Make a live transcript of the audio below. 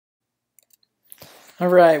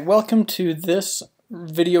Alright, welcome to this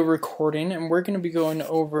video recording, and we're going to be going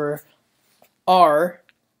over R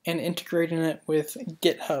and integrating it with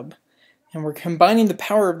GitHub. And we're combining the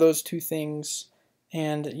power of those two things,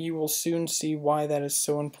 and you will soon see why that is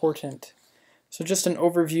so important. So just an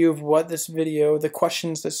overview of what this video, the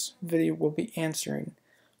questions this video will be answering.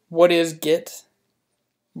 What is Git?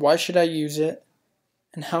 Why should I use it?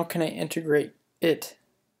 And how can I integrate it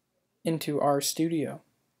into RStudio?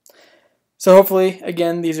 So hopefully,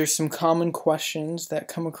 again, these are some common questions that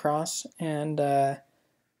come across, and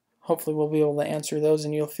hopefully we'll be able to answer those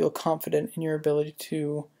and you'll feel confident in your ability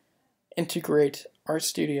to integrate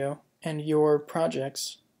RStudio and your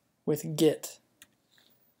projects with Git.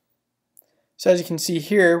 So as you can see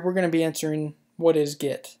here, we're going to be answering what is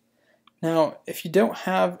Git. Now, if you don't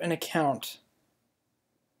have an account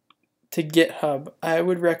to GitHub, I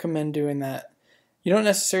would recommend doing that. You don't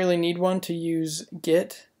necessarily need one to use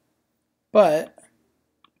Git, but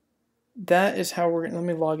that is how we're going to, let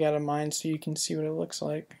me log out of mine so you can see what it looks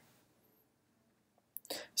like.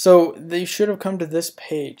 So they should have come to this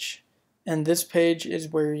page, and this page is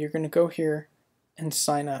where you're going to go here and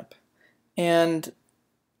sign up. And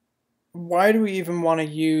why do we even want to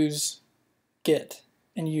use Git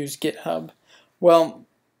and use GitHub? Well,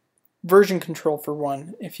 version control for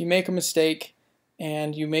one. If you make a mistake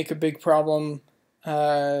and you make a big problem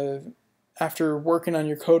after working on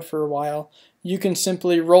your code for a while, you can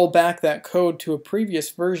simply roll back that code to a previous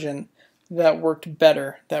version that worked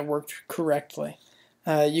better, that worked correctly.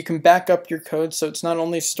 You can back up your code so it's not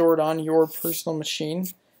only stored on your personal machine,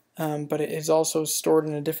 but it is also stored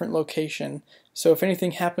in a different location. So if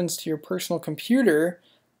anything happens to your personal computer,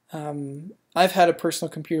 I've had a personal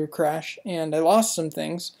computer crash and I lost some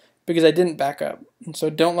things because I didn't back up. And so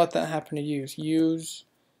don't let that happen to you. Use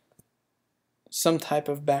some type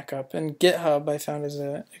of backup, and GitHub I found is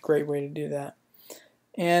a great way to do that.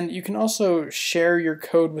 And you can also share your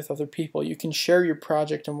code with other people. You can share your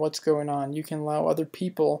project and what's going on. You can allow other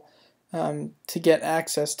people to get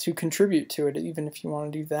access to contribute to it, even if you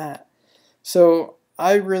want to do that. So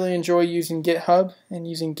I really enjoy using GitHub and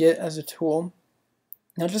using Git as a tool.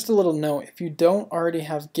 Now just a little note, if you don't already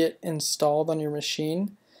have Git installed on your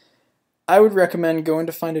machine, I would recommend going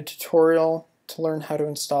to find a tutorial to learn how to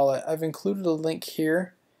install it. I've included a link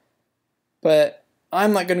here, but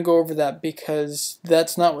I'm not going to go over that because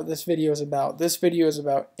that's not what this video is about. This video is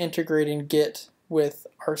about integrating Git with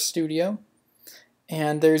RStudio,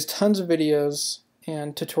 and there's tons of videos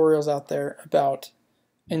and tutorials out there about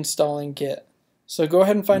installing Git. So go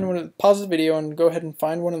ahead and find one, pause the video and go ahead and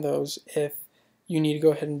find one of those if you need to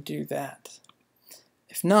go ahead and do that.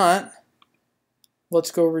 If not,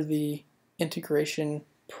 let's go over the integration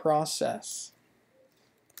process.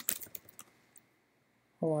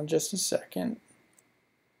 Hold on just a second.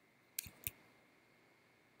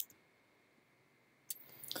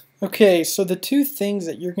 Okay, so the two things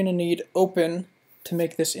that you're going to need open to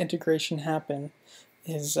make this integration happen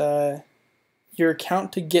is your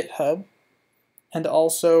account to GitHub and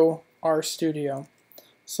also RStudio.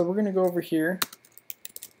 So we're going to go over here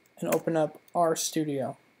and open up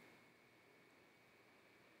RStudio.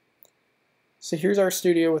 So here's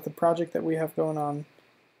RStudio with the project that we have going on.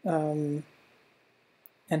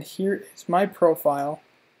 And here is my profile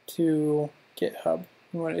to GitHub.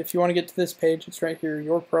 If you want to get to this page, it's right here,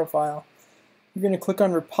 your profile. You're going to click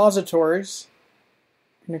on repositories.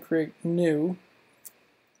 You're going to create new,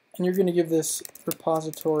 and you're going to give this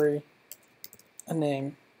repository a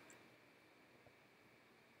name.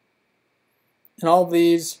 And all of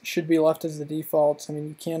these should be left as the defaults. I mean,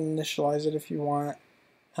 you can initialize it if you want.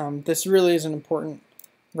 This really isn't important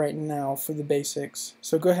right now for the basics.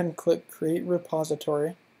 So go ahead and click Create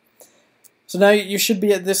Repository. So now you should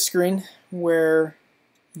be at this screen where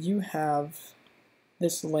you have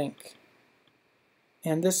this link.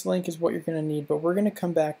 And this link is what you're going to need, but we're going to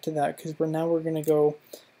come back to that because now we're going to go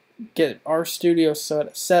get RStudio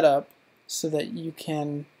set up so that you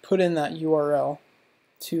can put in that URL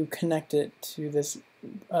to connect it to this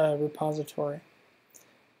repository.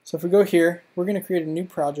 So if we go here, we're going to create a new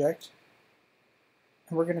project.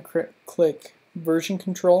 And we're going to click version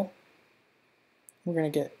control. We're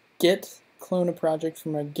going to get Git, clone a project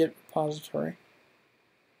from a Git repository.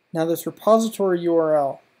 Now this repository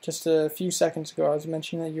URL, just a few seconds ago I was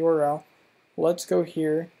mentioning that URL. Let's go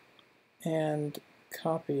here and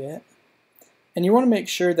copy it. And you want to make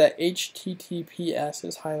sure that HTTPS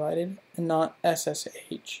is highlighted and not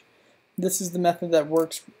SSH. This is the method that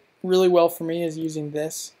works really well for me, is using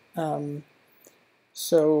this.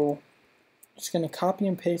 So just going to copy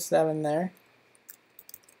and paste that in there.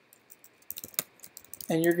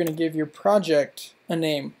 And you're going to give your project a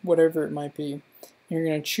name, whatever it might be. You're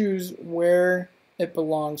going to choose where it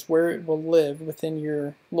belongs, where it will live within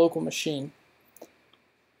your local machine.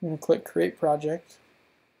 I'm going to click Create Project.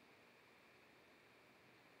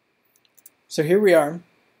 So here we are.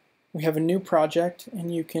 We have a new project,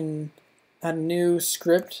 and you can add a new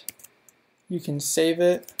script. You can save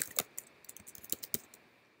it.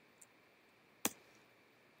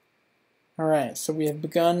 Alright, so we have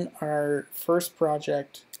begun our first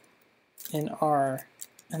project in R,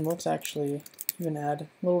 and let's actually even add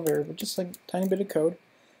a little variable, just like a tiny bit of code.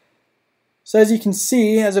 So as you can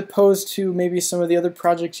see, as opposed to maybe some of the other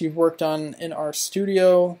projects you've worked on in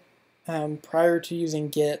RStudio prior to using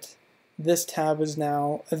Git, this tab is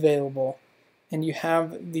now available. And you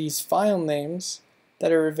have these file names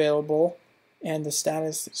that are available, and the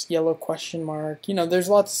status is yellow question mark. You know, there's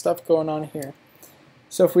lots of stuff going on here.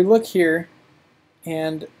 So if we look here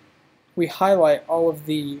and we highlight all of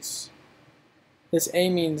these, this A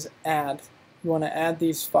means add. You want to add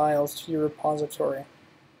these files to your repository.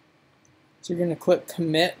 So you're going to click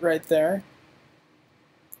commit right there.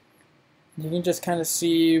 You can just kind of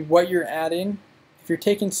see what you're adding. If you're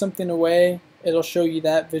taking something away, it'll show you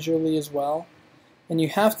that visually as well. And you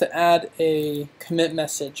have to add a commit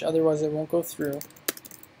message, otherwise it won't go through.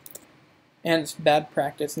 And it's bad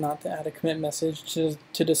practice not to add a commit message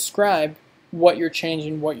to describe what you're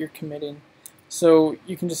changing, what you're committing. So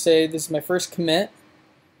you can just say, this is my first commit.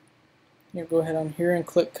 You go ahead on here and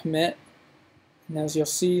click commit. And as you'll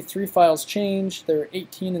see, 3 files changed. There are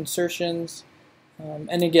 18 insertions.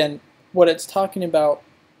 And again, what it's talking about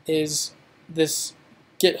is this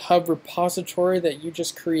GitHub repository that you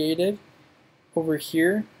just created over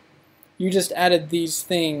here. You just added these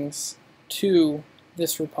things to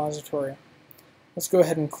this repository. Let's go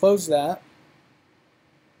ahead and close that.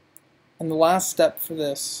 And the last step for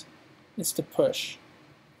this is to push.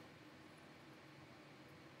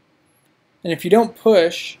 And if you don't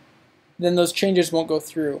push, then those changes won't go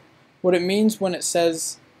through. What it means when it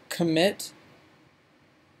says commit,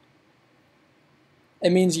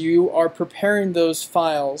 it means you are preparing those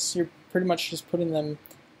files. You're pretty much just putting them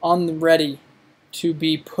on the ready to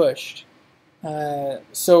be pushed.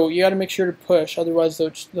 So you got to make sure to push, otherwise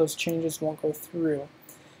those changes won't go through.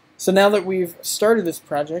 So now that we've started this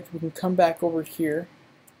project, we can come back over here,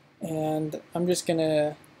 and I'm just going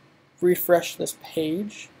to refresh this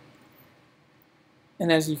page.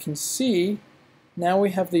 And as you can see, now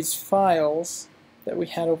we have these files that we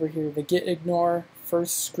had over here, the git ignore,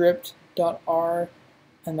 first script.r,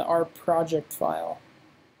 and the R project file.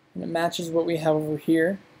 And it matches what we have over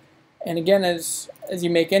here. And again, as you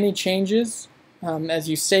make any changes, as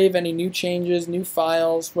you save any new changes, new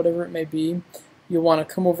files, whatever it may be, you'll want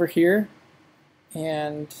to come over here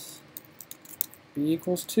and b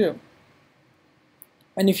equals 2.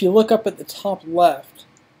 And if you look up at the top left,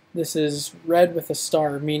 this is red with a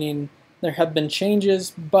star, meaning there have been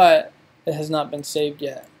changes, but it has not been saved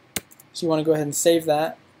yet. So you want to go ahead and save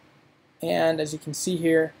that. And as you can see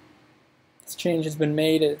here, this change has been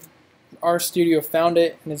made. RStudio found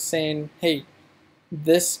it and is saying, hey,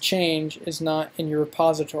 this change is not in your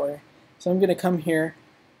repository. So I'm going to come here,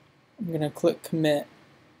 I'm going to click commit,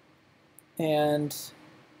 and as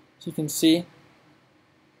you can see,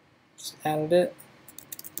 just added it,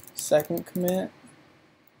 second commit.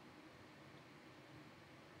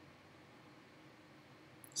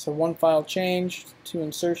 So 1 file changed, 2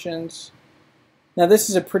 insertions. Now this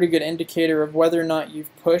is a pretty good indicator of whether or not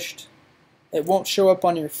you've pushed. It won't show up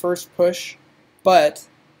on your first push, but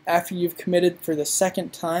after you've committed for the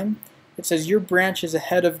second time, it says your branch is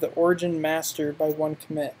ahead of the origin master by 1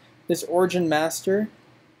 commit. This origin master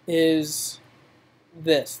is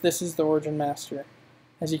this. This is the origin master.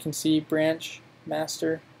 As you can see, branch,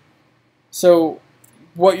 master. So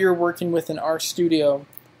what you're working with in RStudio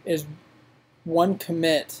is 1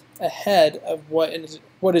 commit ahead of what is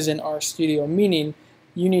in RStudio, meaning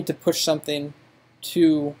you need to push something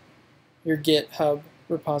to your GitHub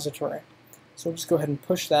repository. So we'll just go ahead and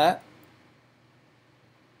push that,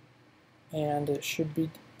 and it should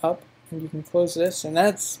be up, and you can close this. And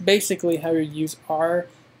that's basically how you use R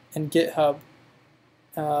and GitHub,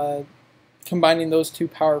 combining those two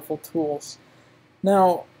powerful tools.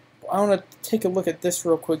 Now I want to take a look at this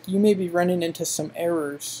real quick. You may be running into some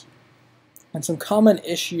errors and some common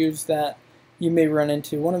issues that you may run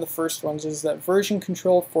into. One of the first ones is that version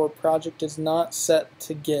control for a project is not set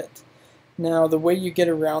to Git. Now the way you get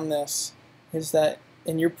around this is that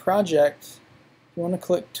in your project you want to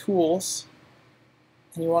click Tools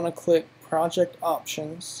and you want to click Project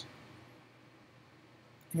Options.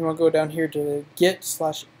 You want to go down here to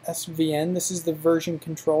Git/SVN. This is the version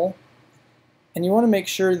control, and you want to make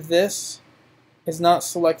sure this is not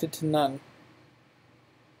selected to none.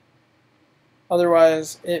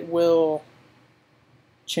 Otherwise, it will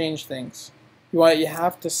change things. You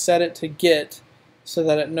have to set it to Git so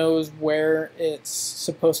that it knows where it's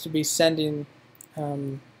supposed to be sending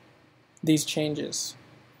these changes.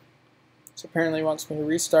 So apparently it wants me to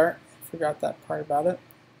restart. Forgot that part about it.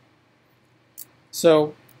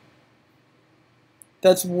 So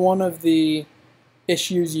that's one of the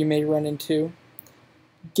issues you may run into.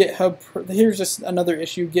 GitHub, here's just another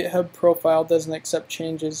issue. GitHub profile doesn't accept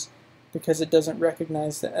changes because it doesn't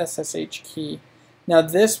recognize the SSH key. Now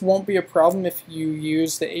this won't be a problem if you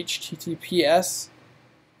use the HTTPS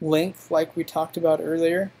link like we talked about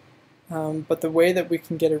earlier, but the way that we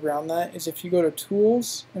can get around that is if you go to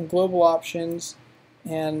Tools and Global Options,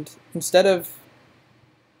 and instead of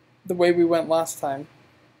the way we went last time,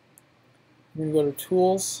 we're going to go to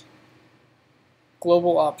Tools,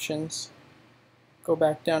 Global Options, go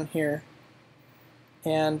back down here,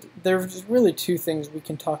 and there's really two things we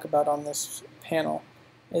can talk about on this panel.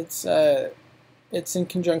 It's in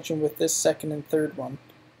conjunction with this second and third one.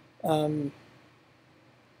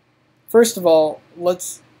 First of all,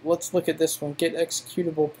 let's look at this one. Git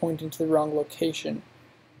executable pointing to the wrong location.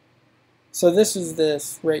 So this is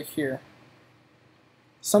this right here.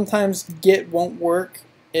 Sometimes Git won't work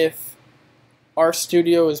if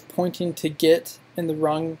RStudio is pointing to Git in the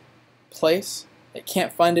wrong place. It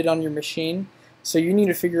can't find it on your machine. So you need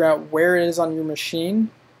to figure out where it is on your machine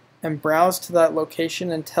and browse to that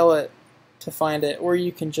location and tell it to find it, or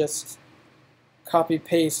you can just copy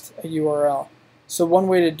paste a URL. So one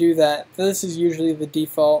way to do that, this is usually the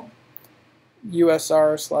default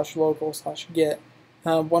usr/local/git.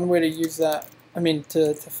 One way to use that,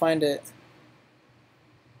 to find it,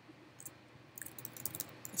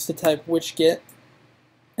 is to type which git,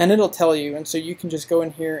 and it'll tell you, and so you can just go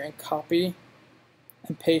in here and copy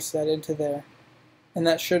and paste that into there, and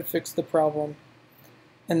that should fix the problem.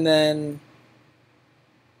 And then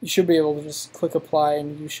you should be able to just click apply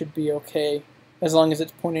and you should be okay as long as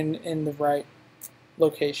it's pointing in the right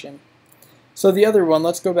location. So the other one,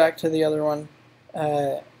 let's go back to the other one.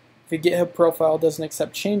 The GitHub profile doesn't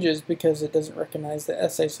accept changes because it doesn't recognize the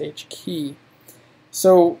SSH key.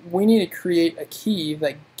 So we need to create a key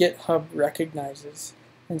that GitHub recognizes.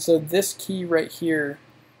 And so this key right here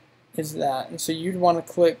is that. And so you'd want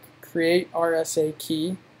to click create RSA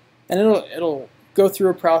key, and it'll go through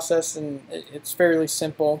a process, and it's fairly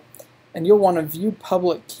simple. And you'll want to view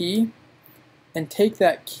public key and take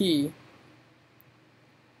that key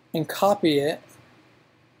and copy it,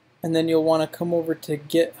 and then you'll want to come over to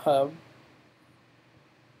GitHub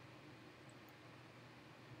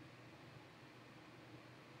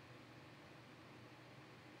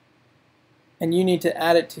and you need to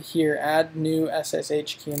add it to here, add new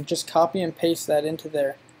SSH key, and just copy and paste that into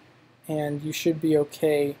there, and you should be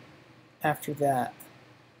okay after that.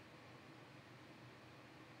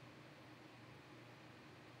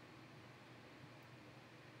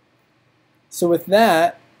 So with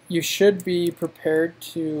that, you should be prepared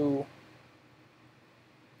to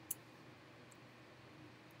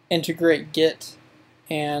integrate Git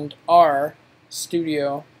and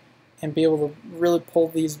RStudio and be able to really pull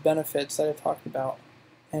these benefits that I talked about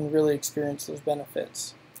and really experience those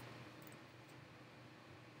benefits.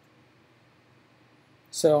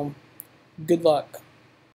 So, good luck.